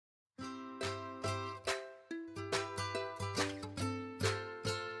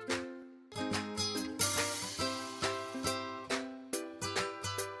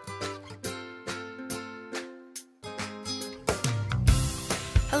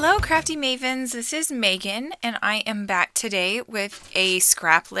Hello Crafty Mavens, this is Megan and I am back today with a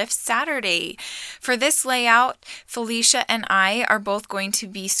Scraplift Saturday. For this layout, Felicia and I are both going to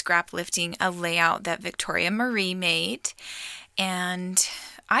be scrap lifting a layout that Victoria Marie made, and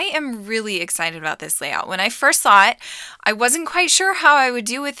I am really excited about this layout. When I first saw it, I wasn't quite sure how I would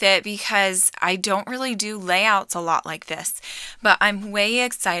do with it because I don't really do layouts a lot like this, but I'm way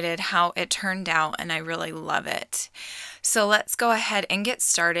excited how it turned out and I really love it. So let's go ahead and get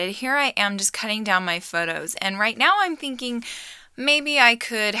started. Here I am just cutting down my photos, and right now I'm thinking maybe I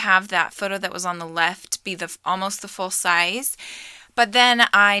could have that photo that was on the left be almost the full size, but then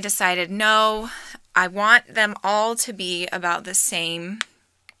I decided no, I want them all to be about the same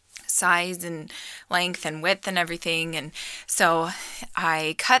size and length and width and everything, and so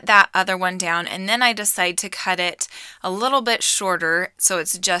I cut that other one down, and then I decided to cut it a little bit shorter so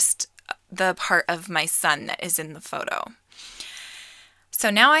it's just the part of my son that is in the photo. So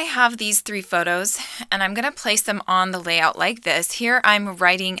now I have these 3 photos and I'm going to place them on the layout like this. Here I'm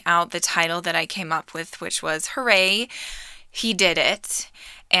writing out the title that I came up with, which was Hooray, He Did It.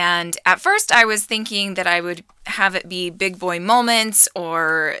 And at first I was thinking that I would have it be big boy moments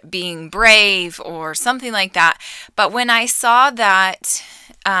or being brave or something like that. But when I saw that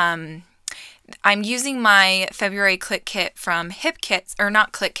I'm using my February Click Kit from Hip Kits, or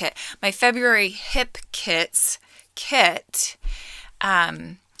not Click Kit, my February Hip Kits kit.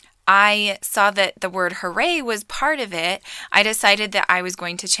 I saw that the word hooray was part of it. I decided that I was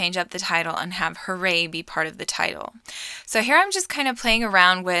going to change up the title and have hooray be part of the title. So here I'm just kind of playing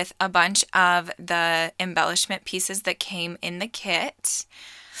around with a bunch of the embellishment pieces that came in the kit.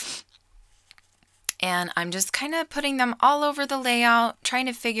 And I'm just kind of putting them all over the layout, trying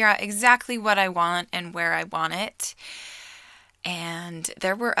to figure out exactly what I want and where I want it. And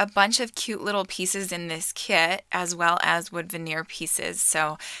there were a bunch of cute little pieces in this kit, as well as wood veneer pieces.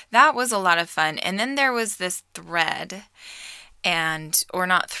 So that was a lot of fun. And then there was this thread, or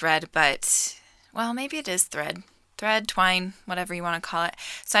not thread, but, well, maybe it is thread, twine, whatever you want to call it.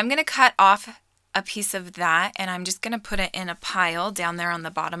 So I'm going to cut off a piece of that, and I'm just going to put it in a pile down there on the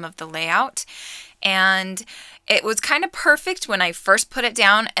bottom of the layout. And it was kind of perfect when I first put it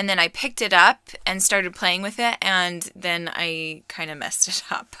down, and then I picked it up and started playing with it, and then I kind of messed it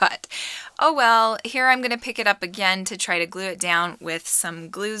up. But oh well, here I'm going to pick it up again to try to glue it down with some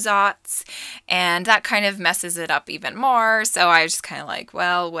glue zots, and that kind of messes it up even more. So I was just kind of like,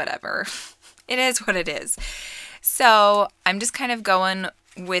 well, whatever. It is what it is. So I'm just kind of going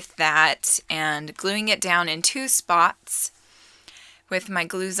with that and gluing it down in 2 spots with my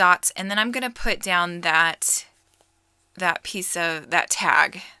glue zots, and then I'm going to put down that piece of that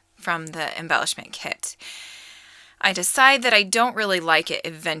tag from the embellishment kit. I decide that I don't really like it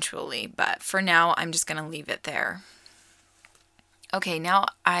eventually, but for now I'm just going to leave it there. Okay, now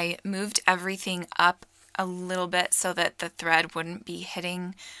I moved everything up a little bit so that the thread wouldn't be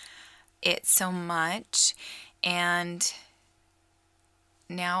hitting it so much, and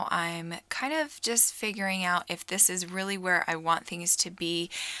now I'm kind of just figuring out if this is really where I want things to be,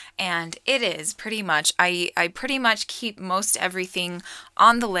 and it is pretty much. I pretty much keep most everything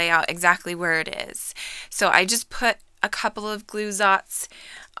on the layout exactly where it is. So I just put a couple of glue zots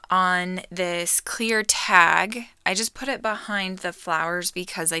on this clear tag. I just put it behind the flowers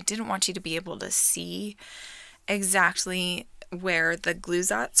because I didn't want you to be able to see exactly where the glue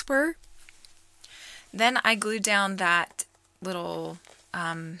zots were. Then I glued down that little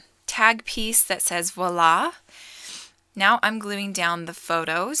tag piece that says voila. Now I'm gluing down the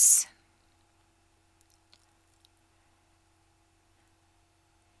photos.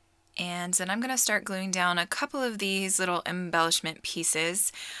 And then I'm going to start gluing down a couple of these little embellishment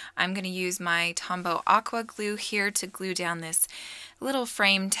pieces. I'm going to use my Tombow Aqua glue here to glue down this little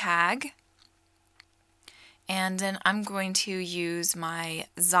frame tag. And then I'm going to use my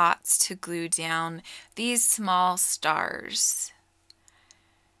Zots to glue down these small stars.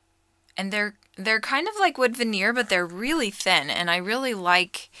 And they're kind of like wood veneer, but they're really thin, and I really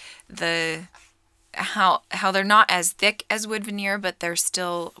like how they're not as thick as wood veneer, but they're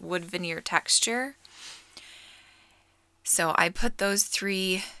still wood veneer texture. So I put those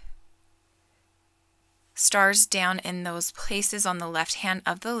 3 stars down in those places on the left hand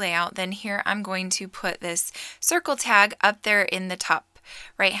of the layout. Then here I'm going to put this circle tag up there in the top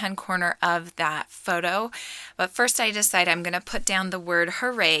right hand corner of that photo. But first I decide I'm going to put down the word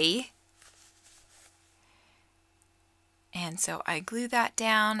hooray. And so I glue that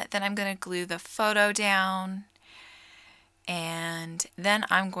down, then I'm going to glue the photo down, and then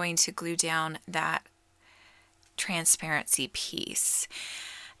I'm going to glue down that transparency piece.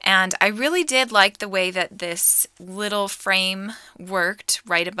 And I really did like the way that this little frame worked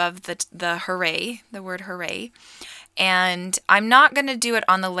right above the hooray, the word hooray. And I'm not going to do it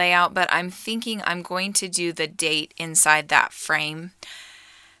on the layout, but I'm thinking I'm going to do the date inside that frame.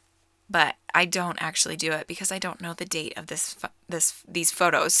 But I don't actually do it because I don't know the date of these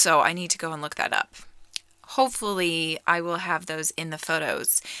photos, so I need to go and look that up. Hopefully I will have those in the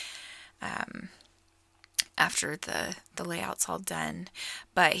photos after the layout's all done.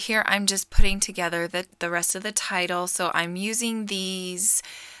 But here I'm just putting together the rest of the title. So I'm using these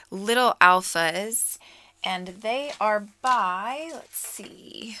little alphas, and they are by, let's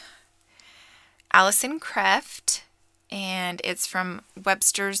see, Allison Creft, and it's from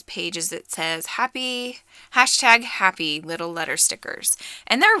Webster's Pages. It says happy little letter stickers,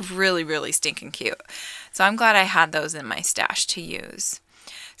 and they're really, really stinking cute. So I'm glad I had those in my stash to use.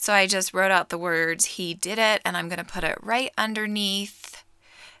 So I just wrote out the words, he did it, and I'm going to put it right underneath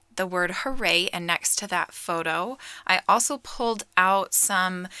the word hooray and next to that photo. I also pulled out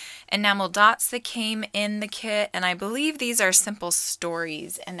some enamel dots that came in the kit, and I believe these are Simple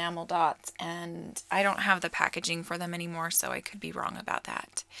Stories enamel dots, and I don't have the packaging for them anymore, so I could be wrong about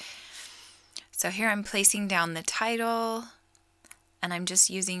that. So here I'm placing down the title, and I'm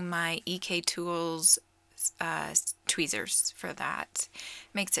just using my EK Tools tweezers for that.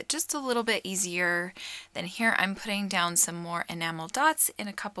 Makes it just a little bit easier. Then here I'm putting down some more enamel dots in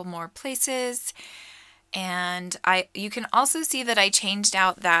a couple more places, and you can also see that I changed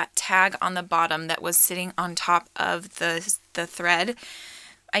out that tag on the bottom that was sitting on top of the thread.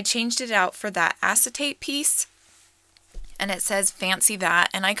 I changed it out for that acetate piece, and it says fancy that,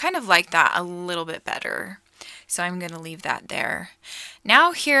 and I kind of like that a little bit better. So I'm going to leave that there.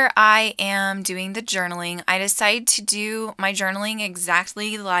 Now here I am doing the journaling. I decided to do my journaling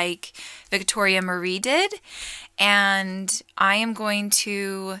exactly like Victoria Marie did. And I am going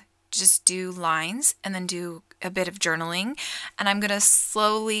to just do lines and then do a bit of journaling. And I'm going to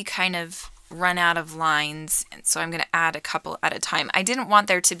slowly kind of run out of lines. And so I'm going to add a couple at a time. I didn't want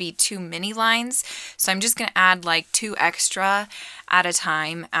there to be too many lines. So I'm just going to add like 2 extra at a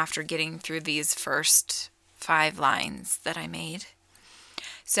time after getting through these first 5 lines that I made.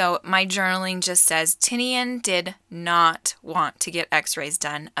 So my journaling just says, Tinian did not want to get x-rays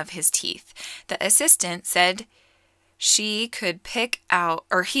done of his teeth. The assistant said he could pick out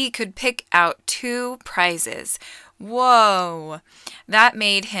 2 prizes. Whoa! That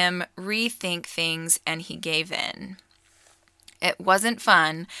made him rethink things, and he gave in. It wasn't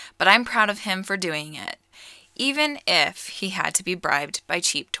fun, but I'm proud of him for doing it, even if he had to be bribed by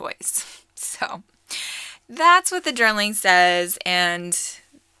cheap toys. So that's what the journaling says, and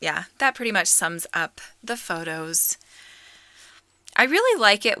yeah, that pretty much sums up the photos. I really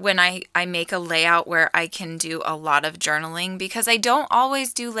like it when I make a layout where I can do a lot of journaling, because I don't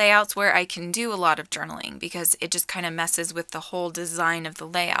always do layouts where I can do a lot of journaling because it just kind of messes with the whole design of the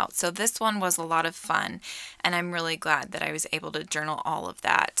layout. So this one was a lot of fun, and I'm really glad that I was able to journal all of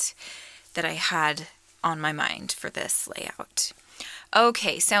that I had on my mind for this layout.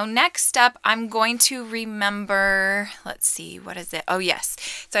 Okay, so next up, I'm going to remember, let's see, what is it? Oh, yes.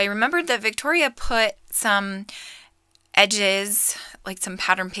 So I remembered that Victoria put some edges, like some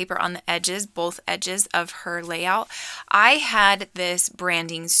pattern paper on the edges, both edges of her layout. I had this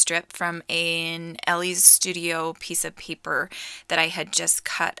branding strip from an Ellie's Studio piece of paper that I had just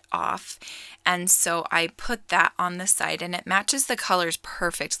cut off. And so I put that on the side, and it matches the colors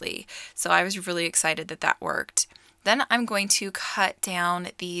perfectly. So I was really excited that that worked. Then I'm going to cut down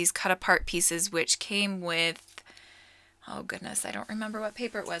these cut apart pieces, which came with, oh goodness, I don't remember what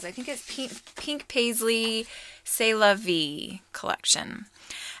paper it was. I think it's Pink Paisley C'est La Vie collection.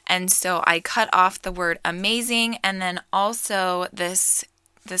 And so I cut off the word amazing, and then also this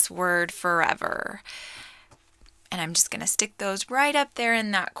word forever. And I'm just going to stick those right up there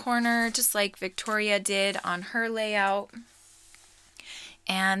in that corner, just like Victoria did on her layout.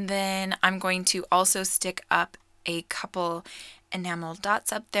 And then I'm going to also stick up a couple enamel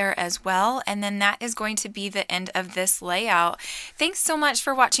dots up there as well, and then that is going to be the end of this layout. Thanks so much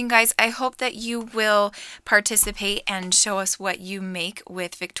for watching, guys. I hope that you will participate and show us what you make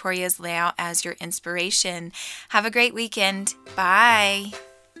with Victoria's layout as your inspiration. Have a great weekend. Bye.